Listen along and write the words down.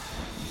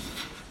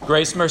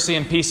Grace, mercy,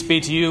 and peace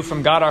be to you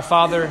from God our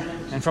Father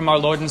and from our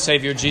Lord and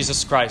Savior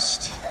Jesus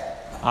Christ.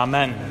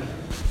 Amen.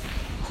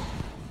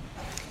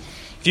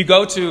 If you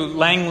go to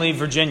Langley,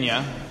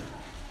 Virginia,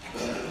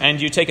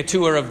 and you take a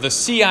tour of the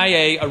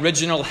CIA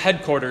original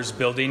headquarters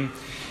building,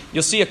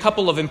 you'll see a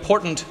couple of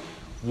important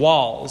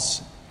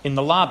walls in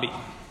the lobby.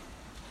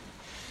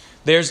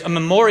 There's a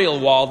memorial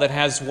wall that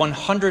has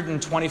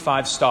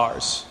 125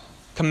 stars,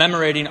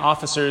 commemorating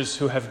officers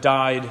who have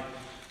died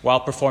while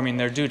performing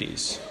their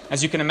duties.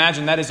 As you can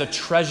imagine, that is a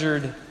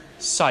treasured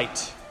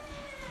site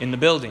in the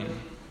building.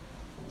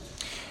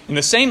 In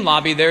the same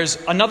lobby, there's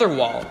another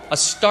wall, a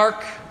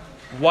stark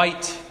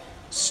white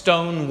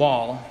stone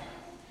wall.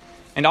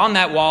 And on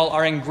that wall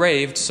are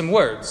engraved some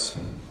words.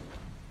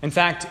 In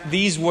fact,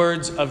 these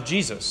words of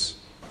Jesus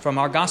from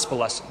our gospel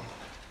lesson.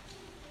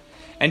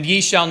 "And ye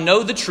shall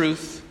know the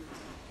truth,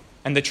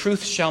 and the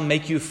truth shall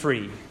make you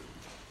free."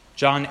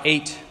 John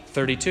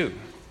 8:32.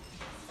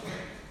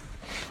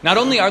 Not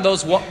only are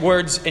those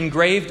words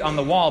engraved on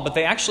the wall, but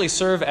they actually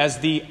serve as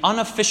the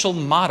unofficial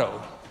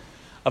motto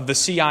of the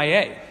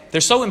CIA.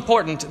 They're so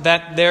important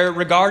that they're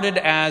regarded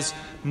as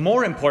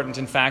more important,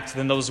 in fact,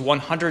 than those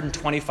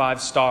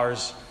 125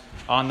 stars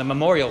on the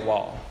memorial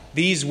wall.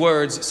 These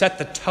words set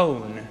the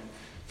tone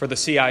for the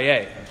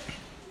CIA.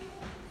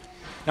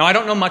 Now, I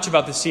don't know much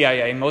about the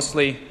CIA,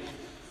 mostly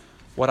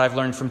what I've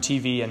learned from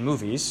TV and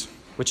movies,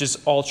 which is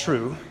all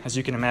true, as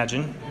you can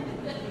imagine.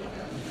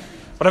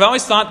 But I've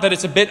always thought that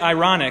it's a bit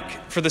ironic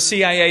for the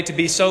CIA to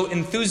be so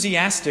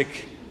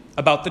enthusiastic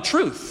about the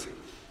truth,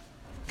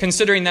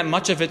 considering that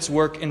much of its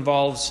work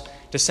involves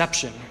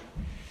deception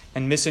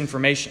and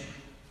misinformation.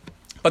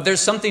 But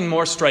there's something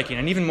more striking,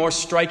 an even more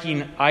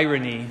striking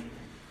irony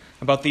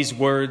about these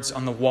words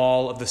on the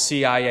wall of the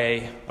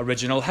CIA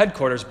original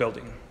headquarters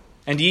building.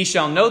 "And ye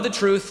shall know the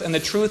truth, and the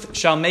truth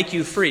shall make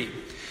you free."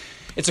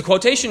 It's a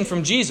quotation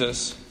from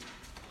Jesus,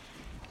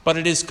 but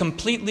it is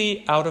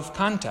completely out of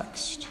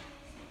context.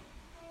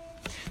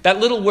 That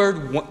little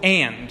word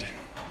 "and,"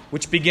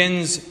 which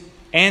begins,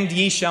 "and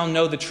ye shall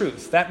know the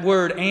truth," that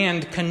word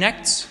 "and"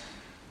 connects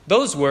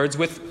those words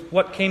with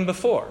what came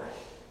before.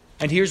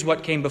 And here's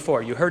what came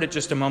before. You heard it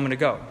just a moment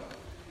ago.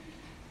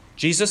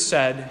 Jesus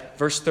said,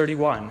 verse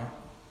 31,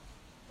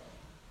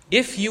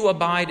 "If you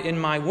abide in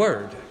my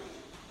word,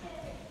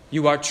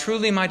 you are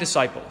truly my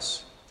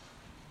disciples,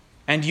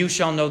 and you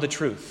shall know the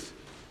truth,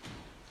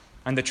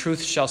 and the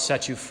truth shall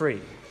set you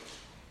free."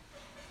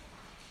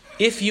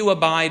 If you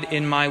abide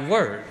in my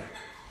word.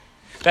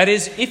 That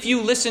is, if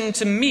you listen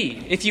to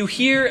me, if you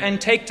hear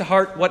and take to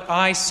heart what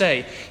I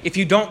say, if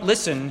you don't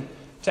listen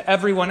to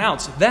everyone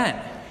else,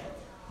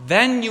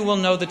 then you will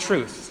know the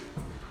truth,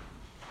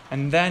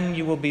 and then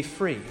you will be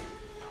free.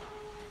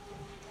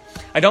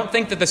 I don't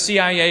think that the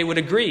CIA would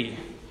agree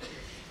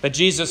that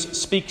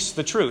Jesus speaks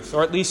the truth,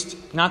 or at least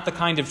not the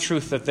kind of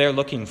truth that they're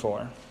looking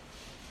for.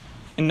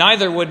 And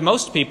neither would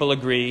most people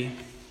agree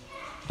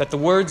that the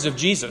words of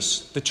Jesus,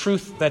 the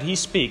truth that he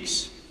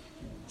speaks,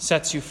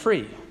 sets you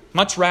free.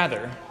 Much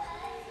rather,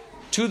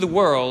 to the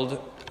world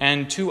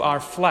and to our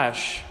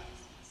flesh,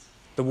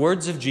 the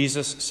words of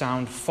Jesus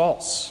sound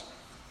false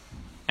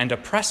and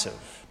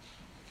oppressive.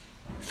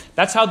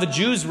 That's how the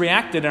Jews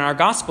reacted in our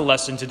gospel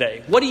lesson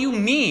today. "What do you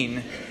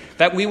mean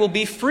that we will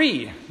be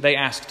free?" they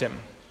asked him.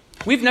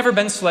 "We've never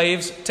been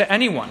slaves to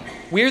anyone.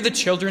 We're the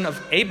children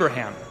of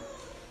Abraham.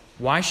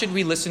 Why should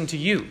we listen to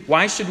you?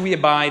 Why should we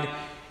abide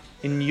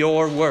in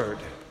your word?"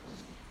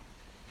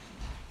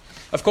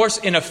 Of course,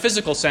 in a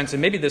physical sense,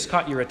 and maybe this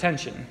caught your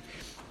attention,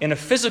 in a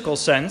physical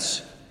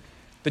sense,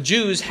 the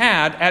Jews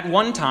had at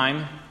one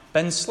time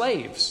been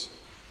slaves.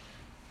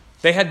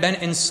 They had been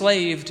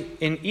enslaved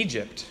in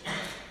Egypt.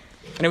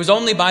 And it was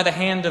only by the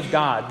hand of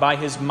God, by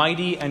his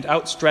mighty and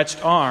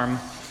outstretched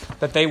arm,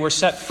 that they were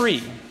set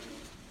free.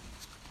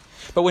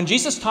 But when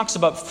Jesus talks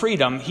about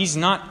freedom, he's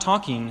not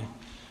talking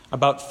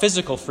about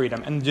physical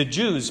freedom, and the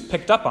Jews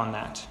picked up on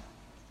that.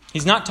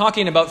 He's not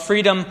talking about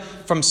freedom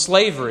from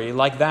slavery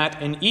like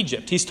that in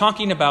Egypt. He's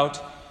talking about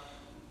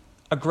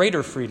a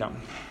greater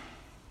freedom,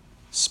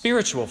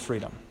 spiritual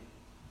freedom.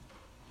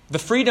 The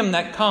freedom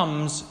that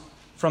comes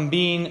from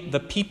being the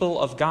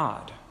people of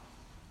God.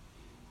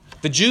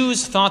 The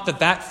Jews thought that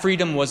that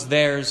freedom was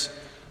theirs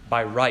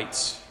by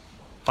rights,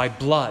 by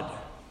blood,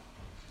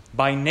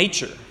 by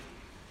nature,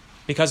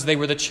 because they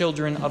were the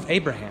children of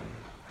Abraham.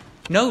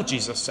 No,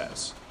 Jesus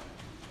says.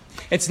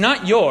 It's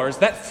not yours.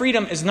 That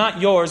freedom is not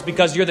yours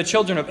because you're the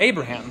children of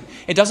Abraham.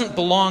 It doesn't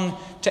belong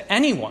to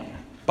anyone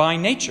by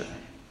nature.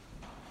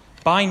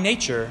 By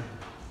nature,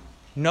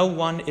 no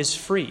one is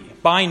free.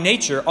 By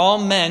nature, all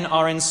men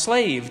are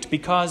enslaved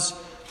because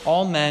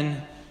all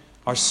men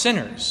are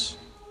sinners.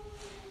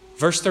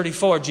 Verse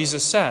 34,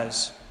 Jesus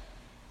says,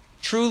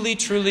 "Truly,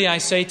 truly, I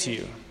say to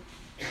you,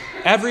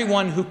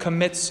 everyone who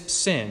commits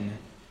sin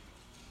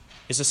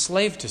is a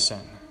slave to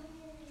sin."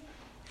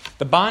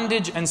 The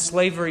bondage and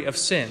slavery of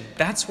sin,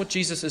 that's what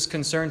Jesus is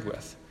concerned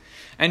with.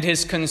 And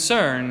his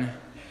concern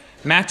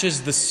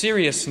matches the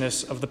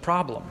seriousness of the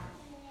problem.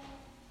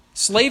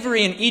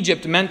 Slavery in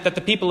Egypt meant that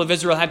the people of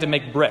Israel had to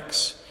make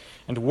bricks.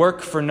 and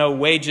work for no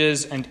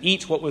wages, and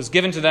eat what was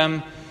given to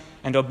them,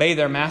 and obey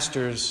their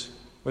masters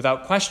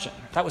without question.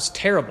 That was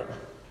terrible.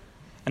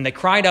 And they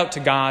cried out to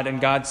God, and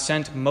God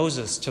sent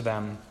Moses to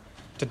them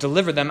to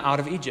deliver them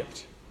out of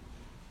Egypt.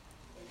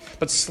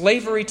 But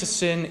slavery to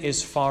sin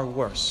is far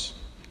worse.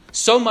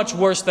 So much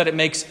worse that it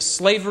makes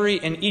slavery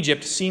in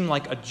Egypt seem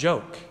like a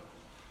joke.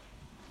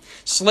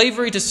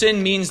 Slavery to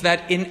sin means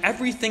that in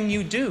everything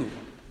you do,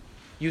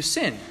 you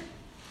sin.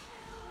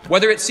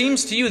 Whether it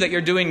seems to you that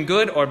you're doing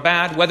good or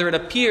bad, whether it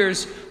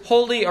appears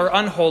holy or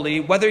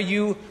unholy, whether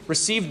you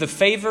receive the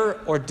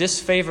favor or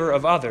disfavor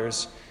of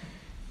others,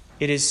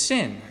 it is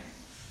sin.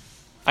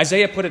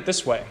 Isaiah put it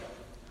this way: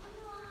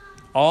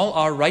 all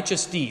our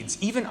righteous deeds,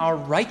 even our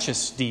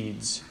righteous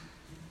deeds,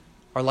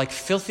 are like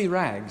filthy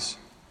rags.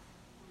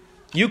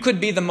 You could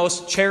be the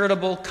most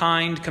charitable,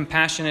 kind,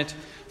 compassionate,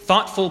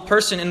 thoughtful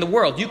person in the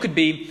world. You could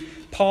be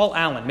Paul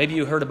Allen. Maybe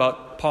you heard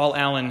about Paul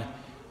Allen.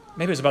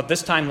 Maybe it was about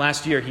this time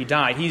last year he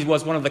died. He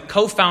was one of the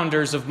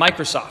co-founders of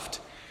Microsoft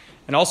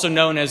and also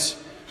known as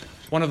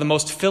one of the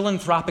most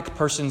philanthropic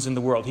persons in the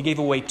world. He gave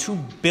away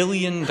 $2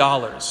 billion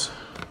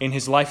in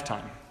his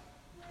lifetime.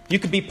 You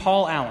could be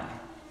Paul Allen.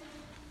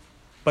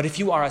 But if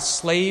you are a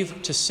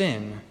slave to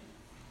sin,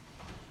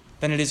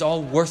 then it is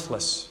all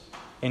worthless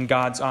in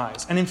God's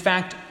eyes. And in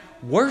fact,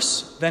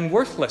 worse than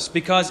worthless,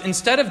 because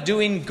instead of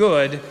doing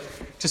good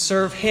to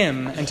serve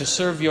Him and to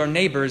serve your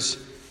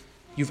neighbors,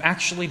 you've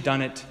actually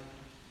done it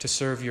to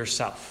serve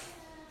yourself.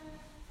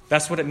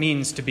 That's what it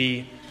means to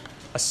be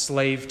a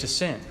slave to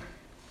sin.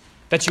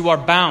 That you are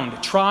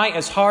bound, try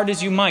as hard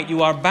as you might,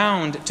 you are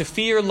bound to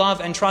fear, love,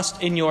 and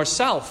trust in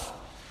yourself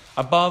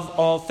above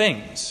all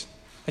things.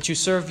 That you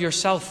serve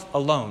yourself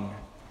alone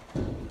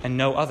and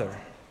no other.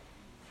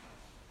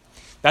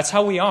 That's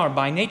how we are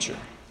by nature,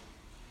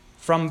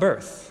 from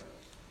birth.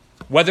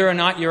 Whether or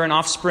not you're an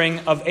offspring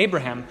of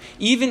Abraham,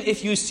 even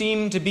if you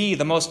seem to be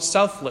the most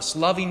selfless,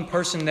 loving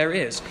person there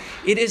is,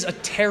 it is a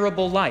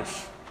terrible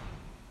life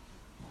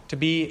to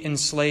be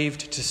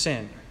enslaved to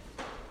sin.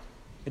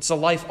 It's a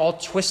life all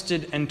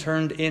twisted and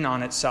turned in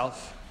on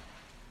itself.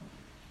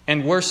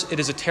 And worse, it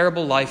is a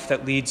terrible life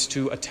that leads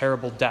to a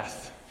terrible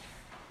death.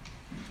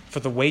 For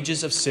the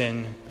wages of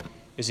sin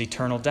is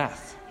eternal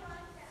death.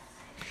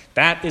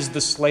 That is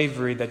the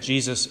slavery that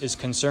Jesus is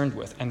concerned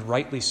with, and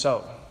rightly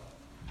so.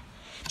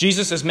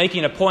 Jesus is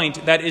making a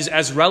point that is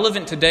as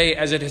relevant today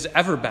as it has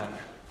ever been.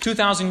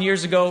 2,000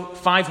 years ago,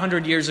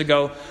 500 years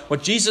ago,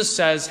 what Jesus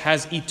says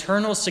has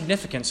eternal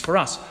significance for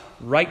us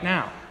right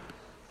now.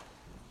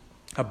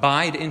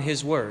 Abide in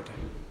His word.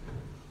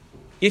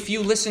 If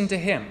you listen to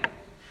Him,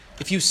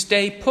 if you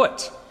stay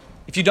put,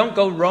 if you don't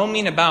go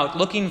roaming about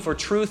looking for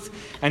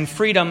truth and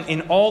freedom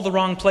in all the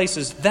wrong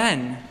places,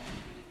 then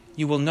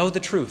you will know the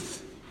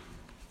truth,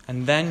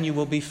 and then you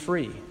will be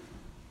free.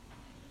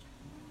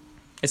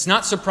 It's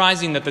not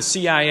surprising that the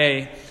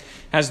CIA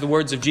has the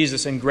words of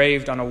Jesus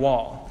engraved on a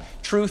wall.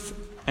 Truth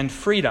and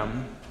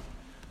freedom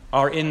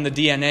are in the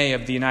DNA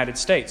of the United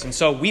States. And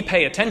so we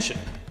pay attention,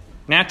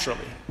 naturally,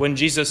 when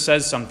Jesus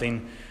says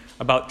something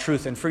about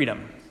truth and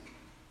freedom.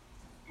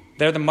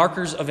 They're the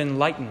markers of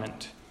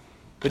enlightenment,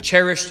 the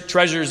cherished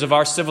treasures of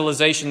our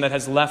civilization that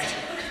has left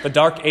the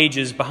dark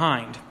ages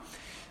behind.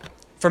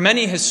 For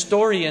many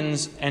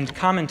historians and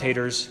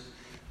commentators,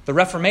 the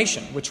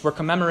Reformation, which we're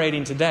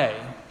commemorating today,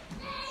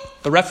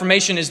 the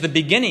Reformation is the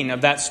beginning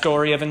of that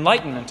story of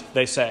enlightenment,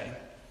 they say.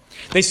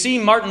 They see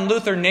Martin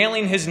Luther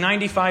nailing his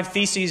 95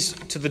 Theses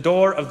to the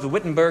door of the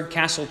Wittenberg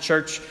Castle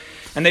Church,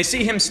 and they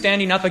see him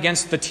standing up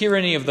against the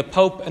tyranny of the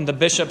Pope and the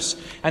bishops,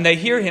 and they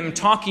hear him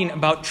talking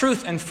about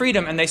truth and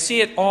freedom, and they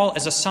see it all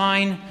as a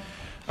sign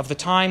of the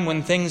time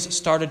when things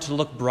started to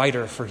look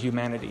brighter for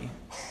humanity,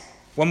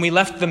 when we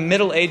left the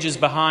Middle Ages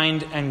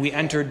behind and we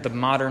entered the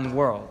modern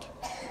world,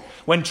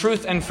 when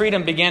truth and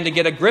freedom began to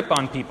get a grip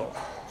on people.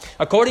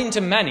 According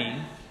to many,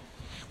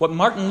 what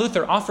Martin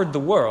Luther offered the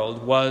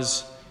world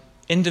was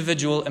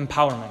individual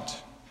empowerment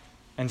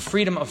and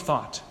freedom of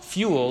thought,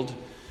 fueled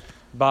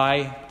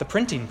by the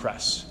printing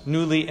press,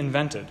 newly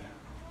invented.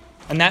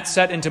 And that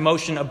set into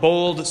motion a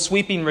bold,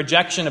 sweeping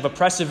rejection of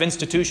oppressive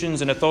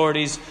institutions and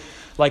authorities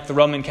like the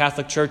Roman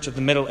Catholic Church of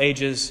the Middle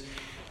Ages,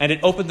 and it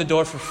opened the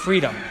door for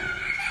freedom.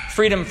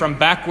 Freedom from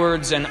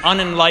backwards and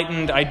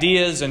unenlightened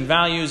ideas and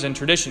values and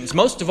traditions.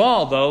 Most of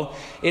all, though,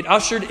 it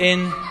ushered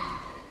in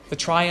the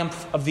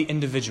triumph of the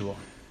individual.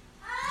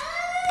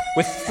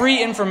 With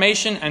free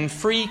information and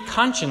free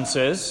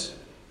consciences,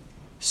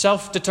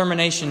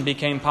 self-determination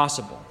became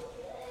possible.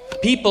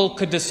 People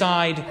could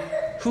decide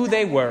who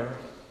they were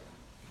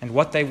and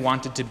what they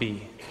wanted to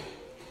be.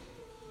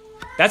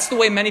 That's the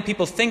way many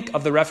people think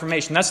of the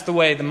Reformation. That's the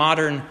way the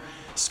modern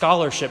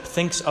scholarship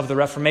thinks of the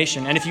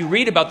Reformation. And if you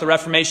read about the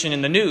Reformation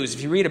in the news,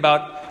 if you read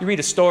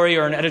a story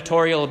or an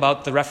editorial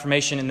about the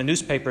Reformation in the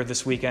newspaper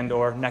this weekend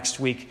or next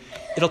week,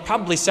 it'll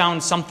probably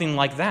sound something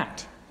like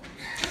that.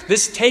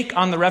 This take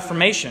on the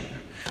Reformation,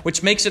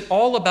 which makes it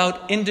all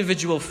about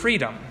individual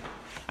freedom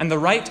and the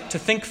right to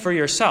think for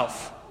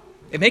yourself,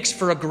 it makes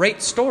for a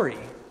great story.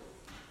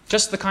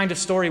 Just the kind of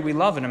story we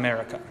love in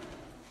America.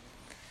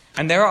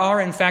 And there are,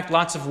 in fact,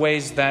 lots of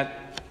ways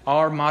that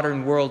our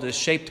modern world is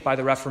shaped by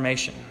the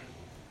Reformation.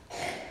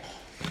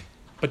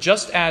 But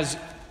just as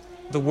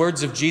the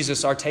words of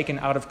Jesus are taken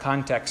out of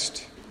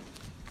context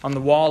on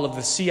the wall of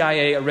the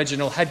CIA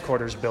original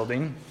headquarters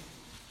building,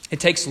 it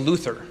takes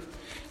Luther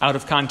out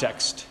of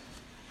context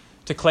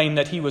to claim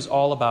that he was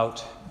all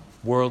about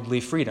worldly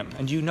freedom.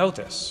 And you know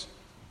this.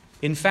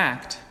 In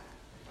fact,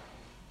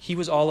 he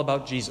was all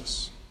about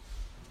Jesus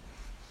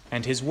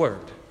and his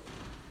word.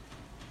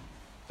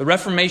 The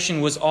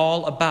Reformation was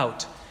all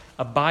about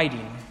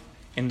abiding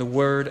in the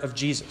word of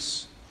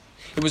Jesus.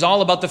 It was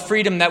all about the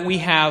freedom that we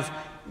have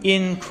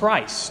in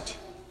Christ.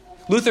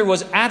 Luther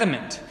was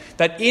adamant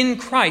that in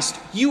Christ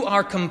you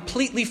are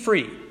completely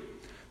free.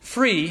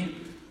 Free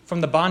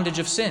from the bondage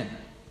of sin.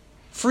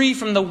 Free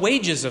from the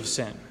wages of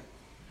sin.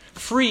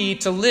 Free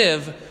to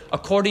live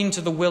according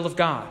to the will of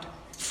God.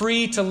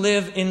 Free to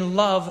live in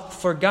love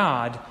for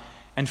God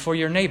and for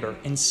your neighbor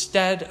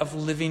instead of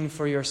living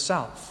for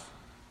yourself.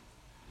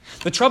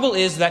 The trouble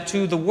is that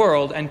to the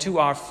world and to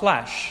our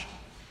flesh,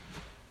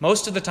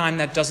 most of the time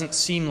that doesn't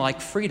seem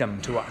like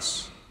freedom to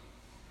us.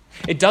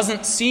 It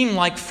doesn't seem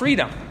like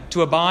freedom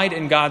to abide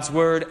in God's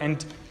word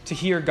and to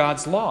hear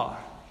God's law,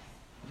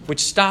 which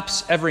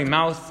stops every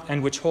mouth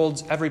and which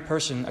holds every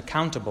person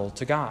accountable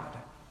to God.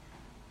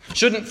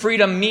 Shouldn't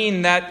freedom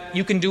mean that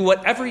you can do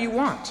whatever you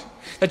want,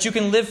 that you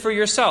can live for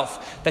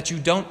yourself, that you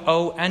don't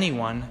owe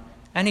anyone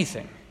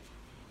anything?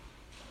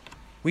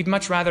 We'd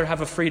much rather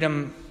have a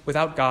freedom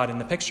without God in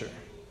the picture.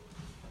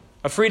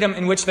 A freedom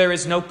in which there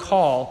is no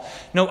call,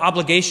 no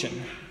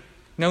obligation,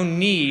 no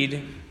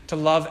need to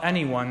love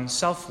anyone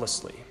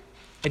selflessly.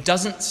 It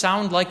doesn't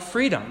sound like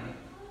freedom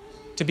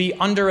to be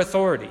under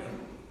authority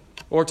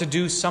or to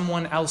do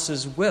someone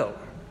else's will.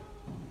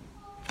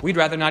 We'd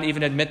rather not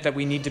even admit that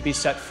we need to be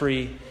set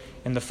free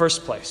in the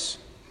first place.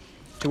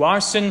 To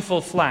our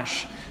sinful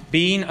flesh,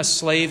 being a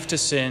slave to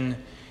sin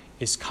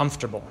is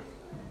comfortable.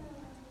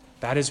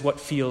 That is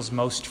what feels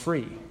most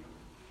free.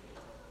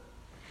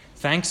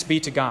 Thanks be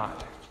to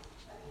God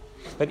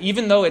that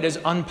even though it is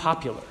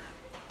unpopular,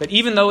 that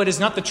even though it is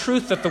not the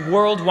truth that the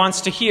world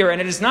wants to hear,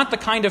 and it is not the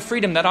kind of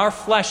freedom that our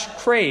flesh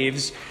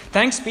craves,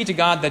 thanks be to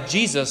God that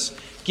Jesus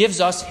gives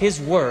us his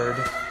word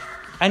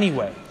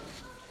anyway.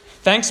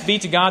 Thanks be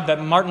to God that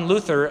Martin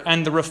Luther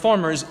and the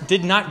Reformers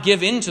did not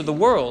give in to the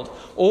world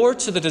or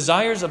to the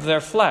desires of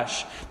their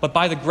flesh, but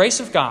by the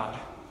grace of God,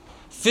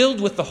 filled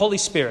with the Holy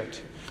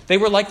Spirit, they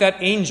were like that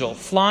angel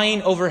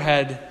flying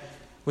overhead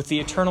with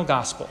the eternal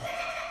gospel.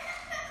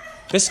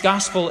 This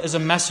gospel is a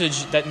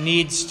message that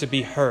needs to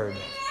be heard.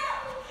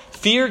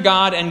 Fear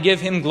God and give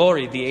him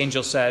glory, the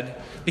angel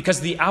said, because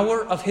the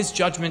hour of his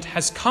judgment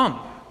has come.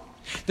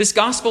 This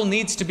gospel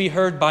needs to be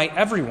heard by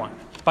everyone,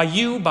 by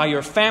you, by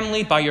your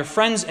family, by your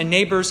friends and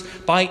neighbors,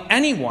 by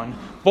anyone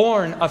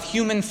born of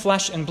human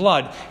flesh and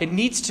blood. It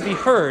needs to be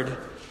heard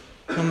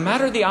no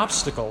matter the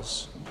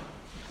obstacles,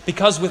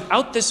 because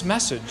without this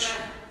message,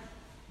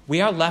 we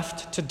are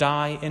left to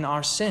die in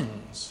our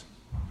sins.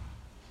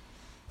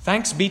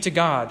 Thanks be to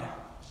God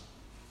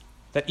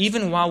that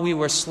even while we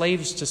were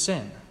slaves to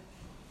sin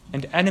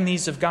and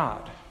enemies of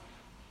God,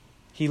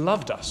 he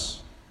loved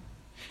us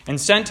and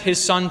sent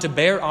his Son to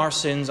bear our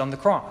sins on the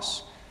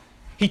cross.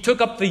 He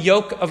took up the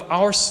yoke of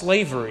our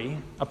slavery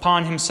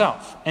upon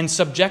himself and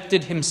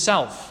subjected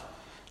himself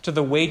to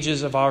the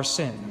wages of our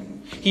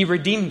sin. He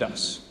redeemed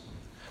us,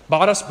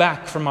 bought us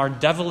back from our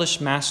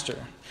devilish master,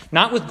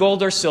 not with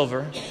gold or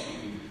silver,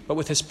 but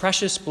with his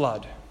precious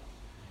blood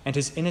and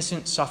his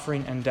innocent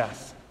suffering and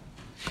death.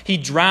 He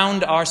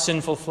drowned our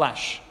sinful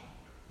flesh,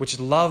 which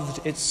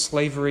loved its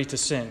slavery to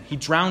sin. He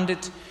drowned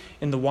it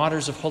in the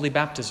waters of holy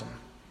baptism.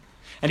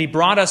 And he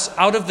brought us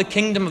out of the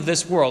kingdom of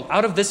this world,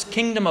 out of this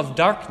kingdom of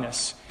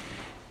darkness,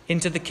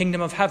 into the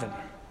kingdom of heaven,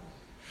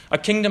 a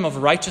kingdom of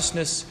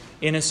righteousness,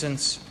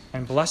 innocence,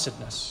 and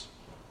blessedness.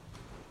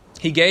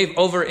 He gave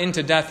over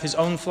into death his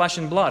own flesh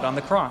and blood on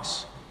the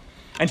cross.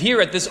 And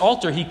here at this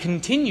altar, he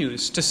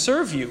continues to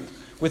serve you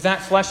with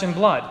that flesh and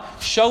blood,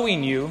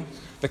 showing you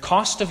the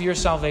cost of your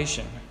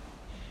salvation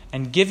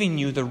and giving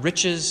you the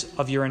riches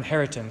of your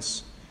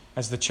inheritance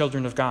as the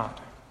children of God.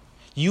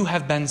 You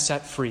have been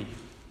set free,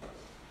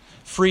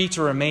 free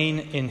to remain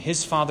in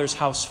his Father's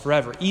house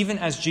forever, even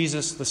as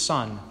Jesus the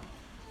Son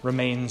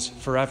remains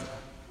forever.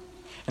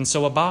 And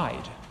so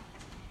abide.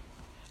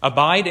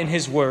 Abide in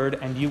his word,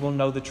 and you will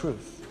know the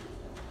truth,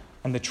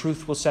 and the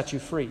truth will set you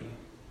free.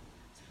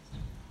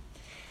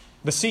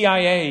 The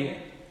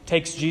CIA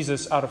takes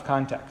Jesus out of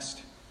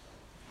context,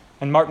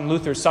 and Martin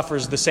Luther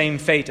suffers the same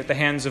fate at the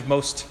hands of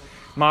most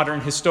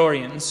modern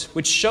historians,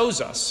 which shows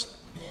us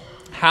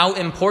how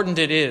important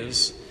it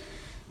is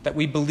that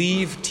we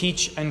believe,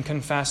 teach, and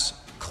confess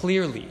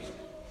clearly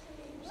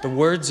the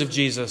words of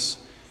Jesus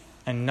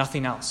and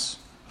nothing else.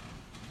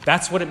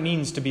 That's what it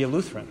means to be a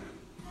Lutheran.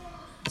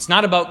 It's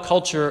not about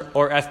culture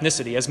or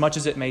ethnicity, as much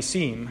as it may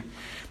seem.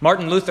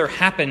 Martin Luther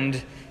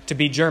happened to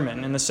be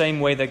German in the same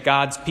way that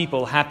God's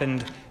people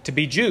happened to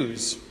be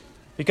Jews,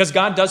 because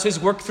God does his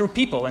work through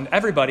people, and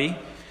everybody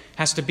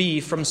has to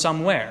be from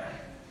somewhere.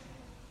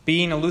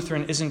 Being a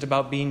Lutheran isn't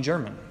about being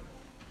German.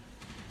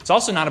 It's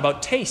also not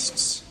about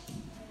tastes.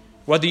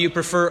 Whether you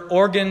prefer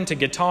organ to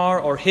guitar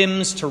or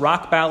hymns to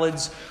rock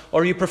ballads,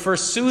 or you prefer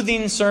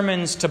soothing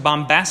sermons to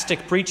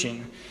bombastic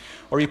preaching,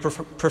 or you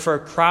prefer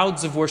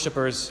crowds of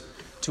worshipers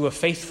to a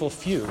faithful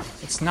few.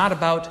 It's not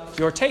about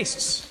your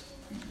tastes.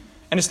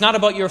 And it's not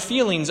about your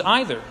feelings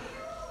either.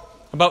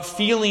 About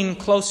feeling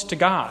close to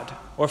God,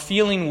 or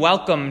feeling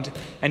welcomed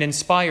and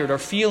inspired, or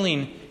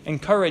feeling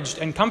encouraged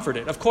and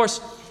comforted. Of course,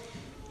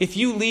 if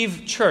you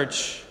leave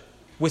church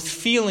with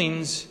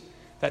feelings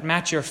that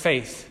match your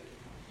faith,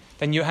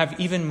 then you have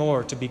even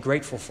more to be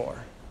grateful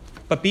for.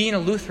 But being a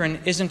Lutheran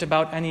isn't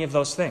about any of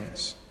those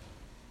things.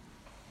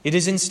 It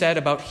is instead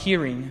about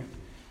hearing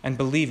and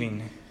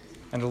believing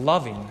and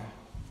loving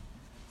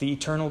the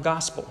eternal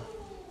gospel.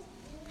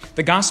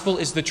 The gospel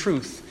is the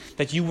truth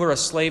that you were a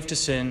slave to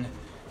sin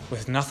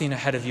with nothing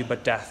ahead of you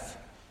but death,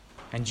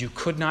 and you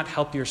could not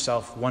help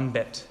yourself one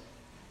bit.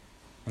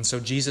 And so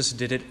Jesus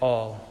did it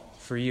all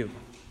for you.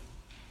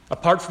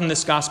 Apart from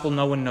this gospel,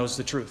 no one knows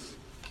the truth.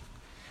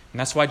 And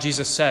that's why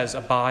Jesus says,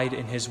 abide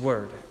in his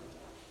word.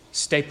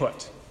 Stay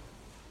put.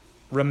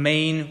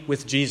 Remain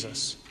with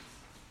Jesus.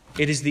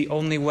 It is the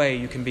only way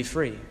you can be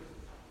free.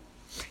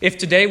 If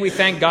today we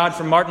thank God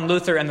for Martin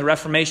Luther and the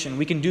Reformation,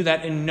 we can do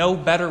that in no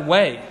better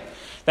way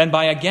than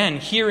by again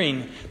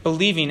hearing,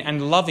 believing,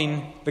 and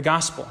loving the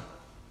gospel.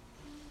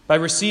 By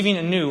receiving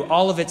anew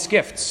all of its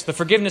gifts, the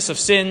forgiveness of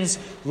sins,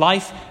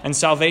 life, and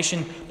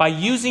salvation, by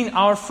using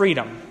our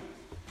freedom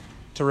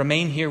to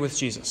remain here with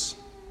Jesus,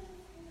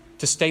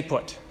 to stay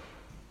put,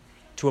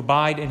 to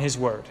abide in his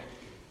word,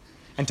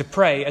 and to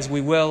pray as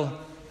we will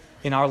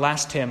in our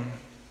last hymn,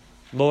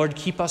 Lord,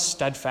 keep us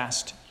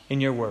steadfast in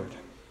your word.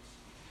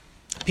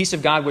 Peace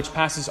of God, which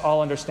passes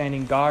all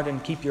understanding, guard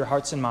and keep your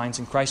hearts and minds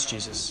in Christ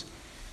Jesus.